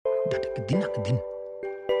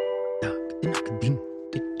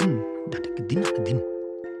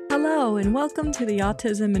Hello, and welcome to the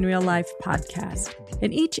Autism in Real Life podcast.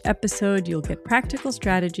 In each episode, you'll get practical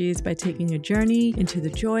strategies by taking a journey into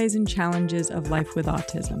the joys and challenges of life with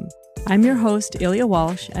autism. I'm your host, Ilya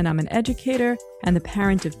Walsh, and I'm an educator and the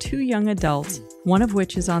parent of 2 young adults, one of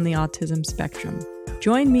which is on the autism spectrum.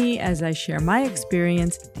 Join me as I share my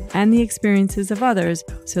experience and the experiences of others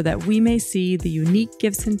so that we may see the unique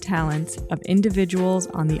gifts and talents of individuals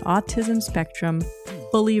on the autism spectrum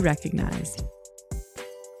fully recognized.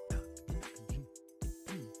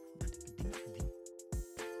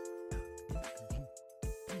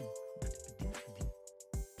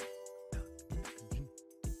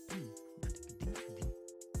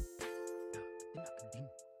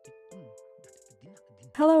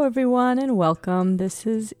 Hello, everyone, and welcome. This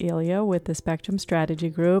is Ilya with the Spectrum Strategy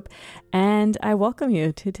Group, and I welcome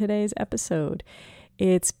you to today's episode.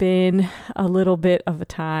 It's been a little bit of a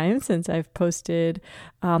time since I've posted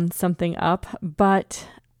something up, but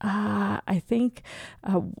I think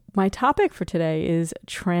my topic for today is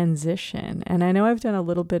transition, and I know I've done a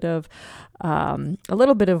little bit of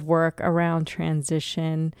work around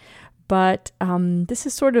transition. But this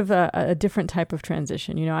is sort of a different type of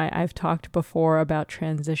transition. You know, I've talked before about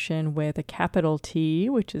transition with a capital T,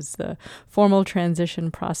 which is the formal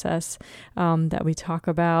transition process that we talk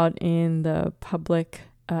about in the public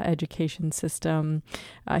education system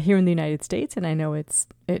here in the United States. And I know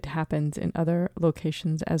it happens in other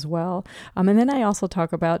locations as well. And then I also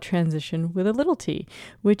talk about transition with a little t,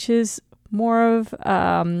 which is more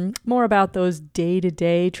about those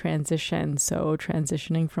day-to-day transitions. So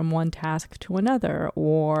transitioning from one task to another,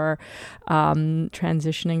 or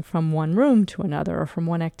transitioning from one room to another, or from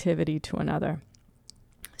one activity to another.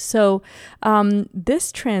 So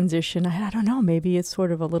this transition, I don't know, maybe it's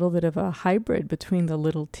sort of a little bit of a hybrid between the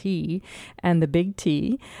little t and the big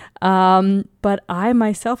T. But I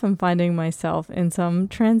myself am finding myself in some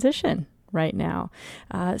transition right now.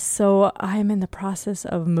 So I'm in the process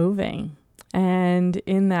of moving. And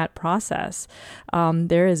in that process,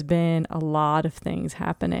 there has been a lot of things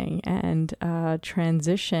happening, and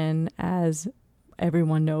transition, as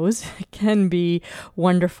everyone knows, can be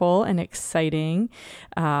wonderful and exciting,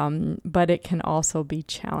 but it can also be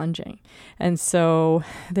challenging. And so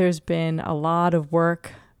there's been a lot of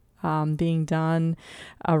work being done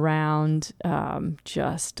around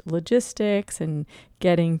just logistics and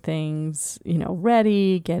getting things,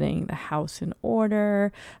 ready, getting the house in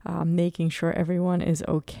order, making sure everyone is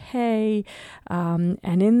okay. And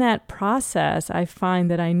in that process, I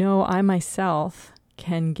find that I know I myself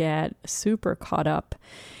can get super caught up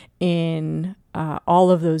in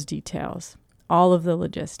all of those details, all of the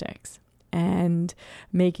logistics, and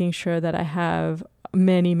making sure that I have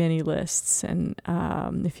many, many lists. And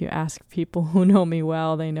if you ask people who know me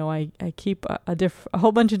well, they know I keep a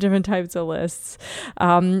whole bunch of different types of lists.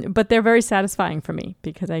 But they're very satisfying for me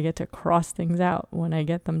because I get to cross things out when I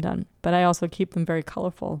get them done. But I also keep them very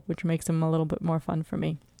colorful, which makes them a little bit more fun for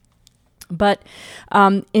me. But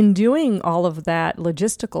in doing all of that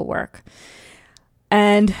logistical work,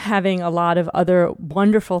 and having a lot of other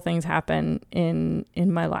wonderful things happen in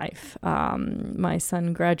my life. My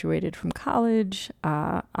son graduated from college.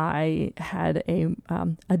 I had a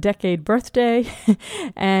decade birthday,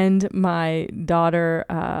 and my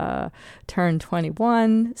daughter turned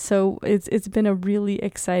 21. So it's been a really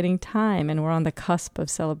exciting time, and we're on the cusp of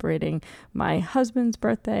celebrating my husband's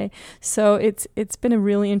birthday. So it's been a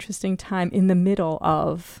really interesting time in the middle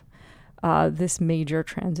of this major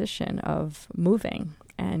transition of moving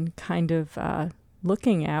and kind of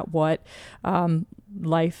looking at what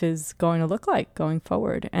life is going to look like going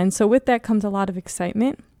forward. And so with that comes a lot of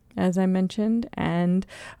excitement, as I mentioned, and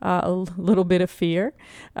a little bit of fear,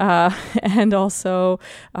 and also,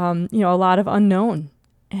 a lot of unknown.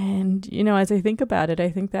 And, as I think about it,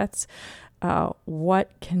 I think that's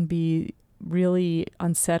what can be really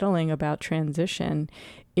unsettling about transition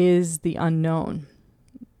is the unknown.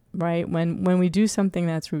 Right? When we do something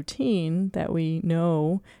that's routine, that we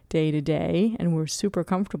know day to day and we're super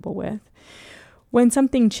comfortable with, when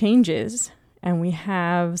something changes and we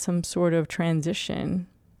have some sort of transition,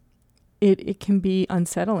 it can be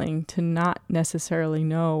unsettling to not necessarily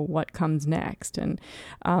know what comes next. And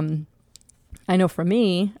I know for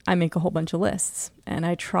me, I make a whole bunch of lists, and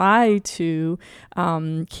I try to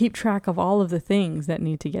keep track of all of the things that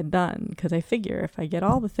need to get done, because I figure if I get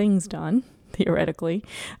all the things done, theoretically,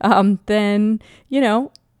 then,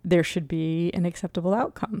 there should be an acceptable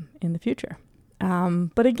outcome in the future.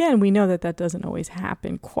 But again, we know that doesn't always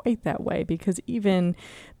happen quite that way, because even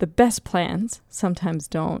the best plans sometimes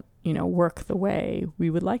don't work the way we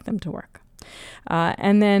would like them to work.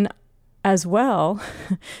 And then as well,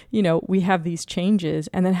 we have these changes,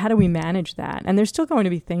 and then how do we manage that? And there's still going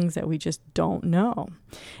to be things that we just don't know.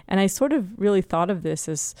 And I sort of really thought of this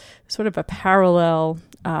as sort of a parallel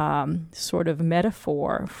sort of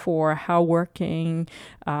metaphor for how working,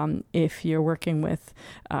 if you're working with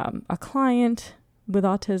a client with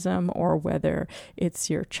autism, or whether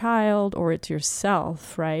it's your child or it's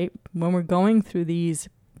yourself, right? When we're going through these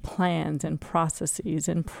plans and processes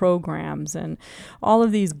and programs and all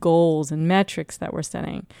of these goals and metrics that we're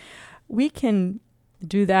setting, we can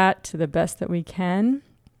do that to the best that we can,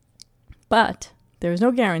 but there's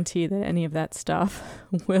no guarantee that any of that stuff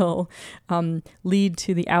will lead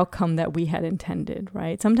to the outcome that we had intended,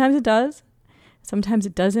 right? Sometimes it does, sometimes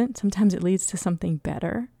it doesn't, sometimes it leads to something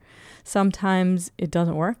better, sometimes it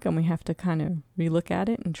doesn't work and we have to kind of relook at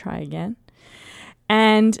it and try again.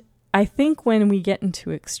 And I think when we get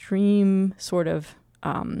into extreme sort of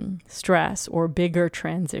stress or bigger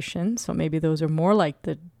transitions, so maybe those are more like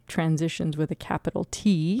the transitions with a capital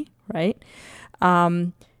T, right?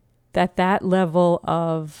 That level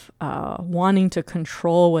of wanting to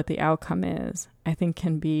control what the outcome is, I think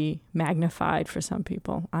can be magnified for some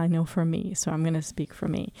people. I know for me, so I'm going to speak for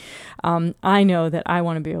me. I know that I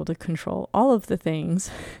want to be able to control all of the things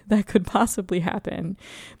that could possibly happen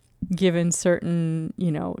given certain,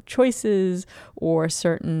 choices or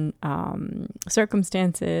certain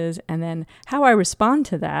circumstances. And then how I respond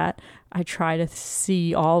to that, I try to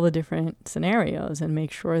see all the different scenarios and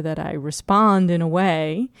make sure that I respond in a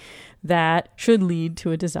way that should lead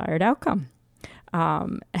to a desired outcome.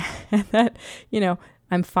 And that,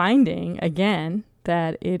 I'm finding, again,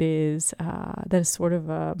 that it is, that is sort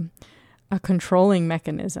of a controlling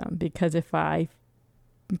mechanism, because if I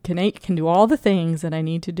can do all the things that I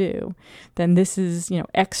need to do, then this is,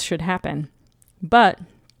 X should happen. But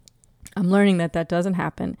I'm learning that doesn't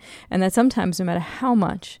happen, and that sometimes no matter how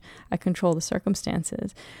much I control the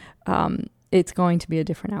circumstances, it's going to be a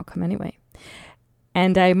different outcome anyway.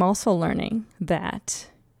 And I'm also learning that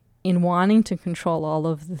in wanting to control all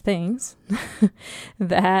of the things,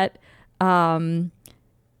 that I'm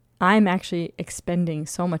actually expending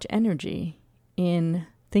so much energy in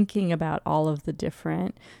thinking about all of the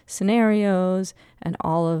different scenarios and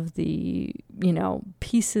all of the,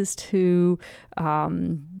 pieces to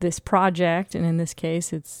this project. And in this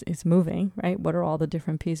case, it's moving, right? What are all the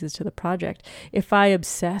different pieces to the project? If I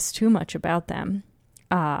obsess too much about them,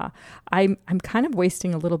 I'm kind of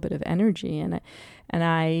wasting a little bit of energy. And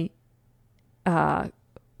I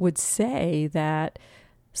would say that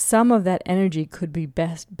some of that energy could be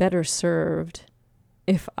better served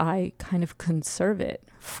if I kind of conserve it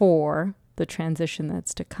for the transition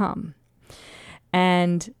that's to come.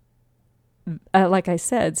 And like I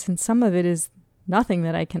said, since some of it is nothing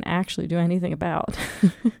that I can actually do anything about,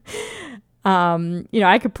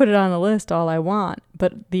 I could put it on a list all I want,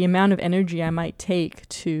 but the amount of energy I might take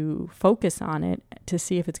to focus on it to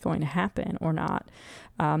see if it's going to happen or not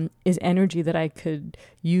is energy that I could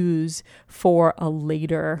use for a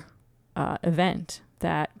later event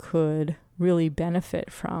that could really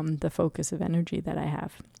benefit from the focus of energy that I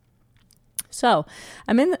have. So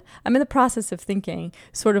I'm in the process of thinking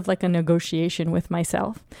sort of like a negotiation with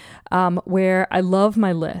myself, where I love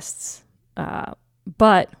my lists,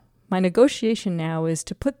 but my negotiation now is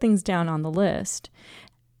to put things down on the list,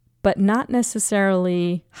 but not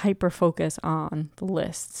necessarily hyper-focus on the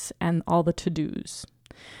lists and all the to-dos.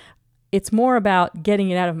 It's more about getting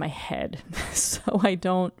it out of my head so I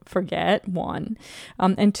don't forget, one,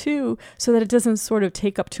 and two, so that it doesn't sort of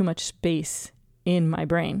take up too much space in my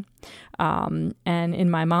brain and in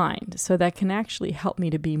my mind. So that can actually help me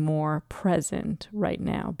to be more present right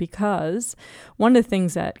now, because one of the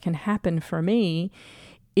things that can happen for me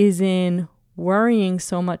is in worrying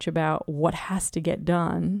so much about what has to get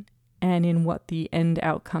done and in what the end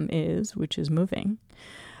outcome is, which is moving.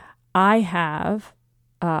 I have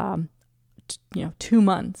 2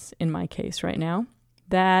 months in my case right now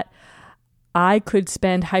that I could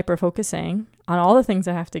spend hyper-focusing on all the things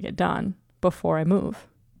I have to get done before I move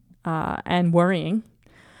and worrying,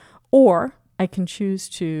 or I can choose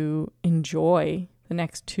to enjoy the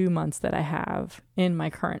next 2 months that I have in my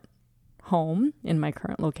current home, in my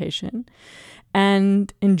current location,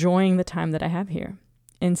 and enjoying the time that I have here,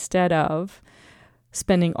 instead of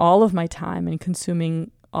spending all of my time and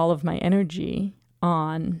consuming all of my energy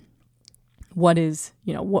on what is,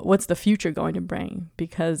 what's the future going to bring?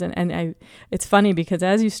 Because, it's funny because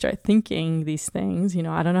as you start thinking these things,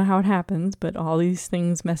 I don't know how it happens, but all these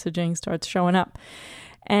things, messaging starts showing up.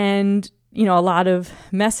 And, a lot of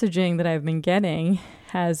messaging that I've been getting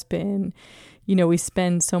has been, we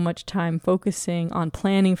spend so much time focusing on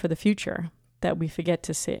planning for the future that we forget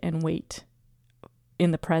to sit and wait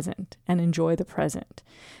in the present and enjoy the present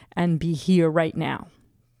and be here right now.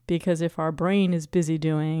 Because if our brain is busy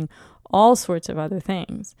doing all sorts of other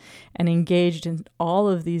things and engaged in all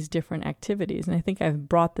of these different activities, and I think I've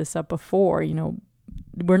brought this up before,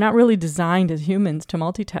 we're not really designed as humans to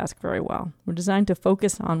multitask very well. We're designed to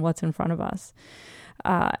focus on what's in front of us.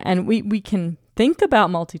 And we can think about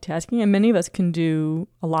multitasking, and many of us can do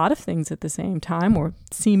a lot of things at the same time, or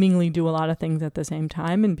seemingly do a lot of things at the same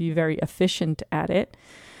time and be very efficient at it.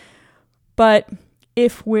 But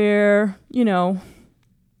if we're,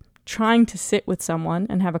 trying to sit with someone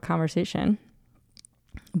and have a conversation,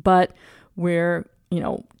 but we're,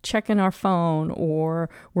 checking our phone, or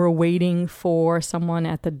we're waiting for someone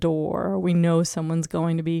at the door, or we know someone's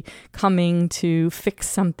going to be coming to fix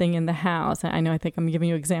something in the house. I think I'm giving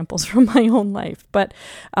you examples from my own life, but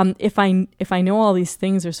if I know all these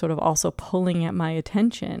things are sort of also pulling at my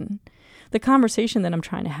attention, the conversation that I'm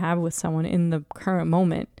trying to have with someone in the current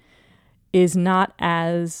moment is not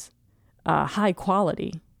as high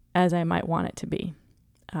quality as I might want it to be.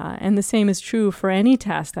 And the same is true for any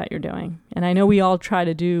task that you're doing. And I know we all try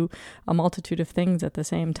to do a multitude of things at the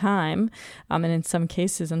same time. And in some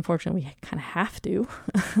cases, unfortunately, we kind of have to.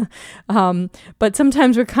 But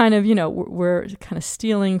sometimes we're kind of, we're kind of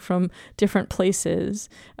stealing from different places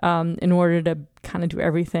in order to kind of do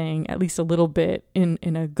everything at least a little bit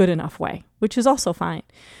in a good enough way, which is also fine.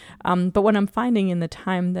 But what I'm finding in the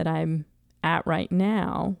time that I'm at right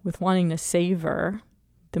now, with wanting to savor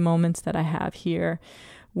the moments that I have here,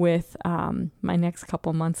 with my next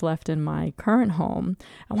couple months left in my current home,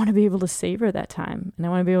 I want to be able to savor that time, and I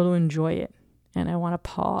want to be able to enjoy it, and I want to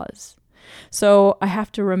pause. So I have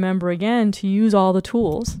to remember again to use all the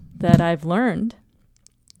tools that I've learned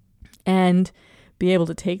and be able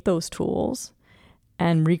to take those tools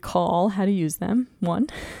and recall how to use them. One,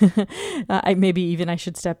 I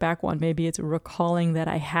should step back one. Maybe it's recalling that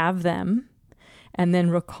I have them, and then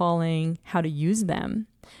recalling how to use them,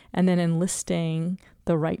 and then enlisting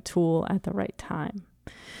the right tool at the right time.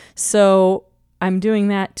 So I'm doing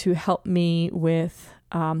that to help me with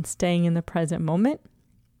staying in the present moment,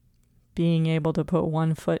 being able to put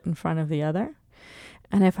one foot in front of the other.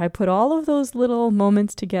 And if I put all of those little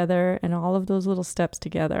moments together and all of those little steps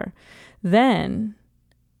together, then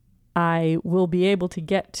I will be able to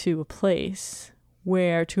get to a place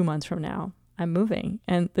where 2 months from now I'm moving.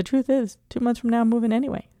 And the truth is, 2 months from now I'm moving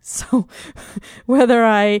anyway. So whether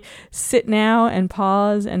I sit now and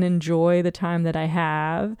pause and enjoy the time that I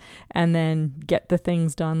have and then get the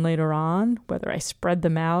things done later on, whether I spread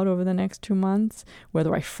them out over the next 2 months,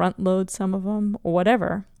 whether I front load some of them or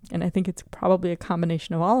whatever, and I think it's probably a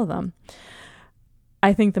combination of all of them,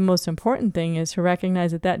 I think the most important thing is to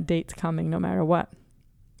recognize that that date's coming no matter what.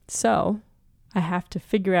 So I have to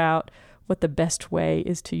figure out what the best way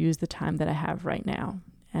is to use the time that I have right now.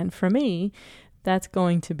 And for me, that's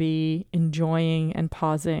going to be enjoying and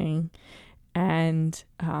pausing and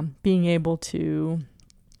being able to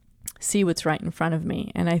see what's right in front of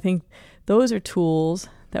me. And I think those are tools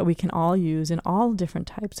that we can all use in all different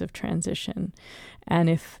types of transition. And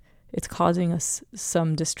if it's causing us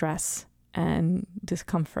some distress and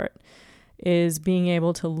discomfort, is being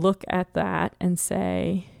able to look at that and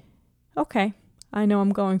say, okay, I know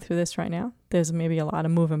I'm going through this right now. There's maybe a lot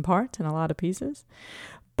of moving parts and a lot of pieces,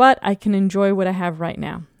 but I can enjoy what I have right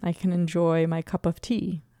now. I can enjoy my cup of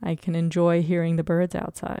tea. I can enjoy hearing the birds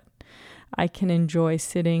outside. I can enjoy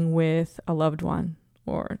sitting with a loved one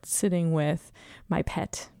or sitting with my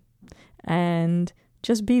pet and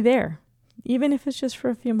just be there, even if it's just for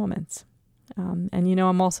a few moments. And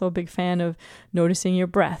I'm also a big fan of noticing your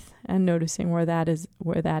breath and noticing where that is.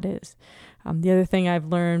 The other thing I've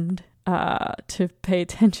learned to pay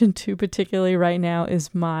attention to, particularly right now,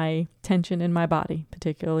 is my tension in my body,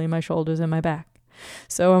 particularly my shoulders and my back.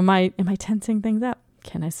 So am I tensing things up?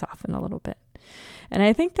 Can I soften a little bit? And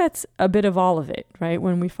I think that's a bit of all of it, right?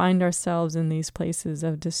 When we find ourselves in these places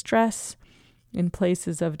of distress, in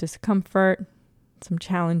places of discomfort, some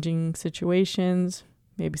challenging situations,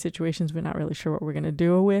 maybe situations we're not really sure what we're going to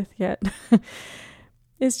do with yet,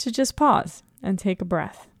 is to just pause and take a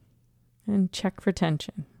breath and check for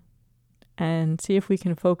tension and see if we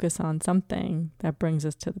can focus on something that brings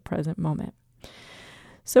us to the present moment.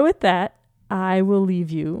 So with that, I will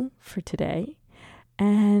leave you for today,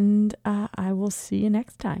 and I will see you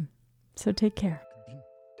next time. So take care.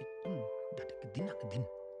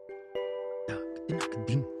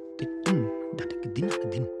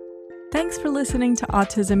 Thanks for listening to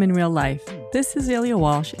Autism in Real Life. This is Ilya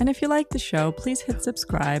Walsh, and if you like the show, please hit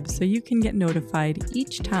subscribe so you can get notified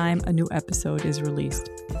each time a new episode is released.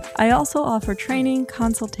 I also offer training,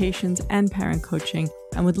 consultations, and parent coaching,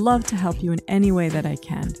 and would love to help you in any way that I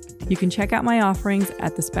can. You can check out my offerings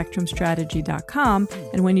at thespectrumstrategy.com,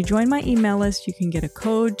 and when you join my email list, you can get a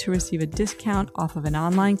code to receive a discount off of an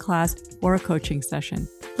online class or a coaching session.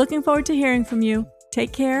 Looking forward to hearing from you.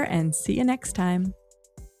 Take care and see you next time.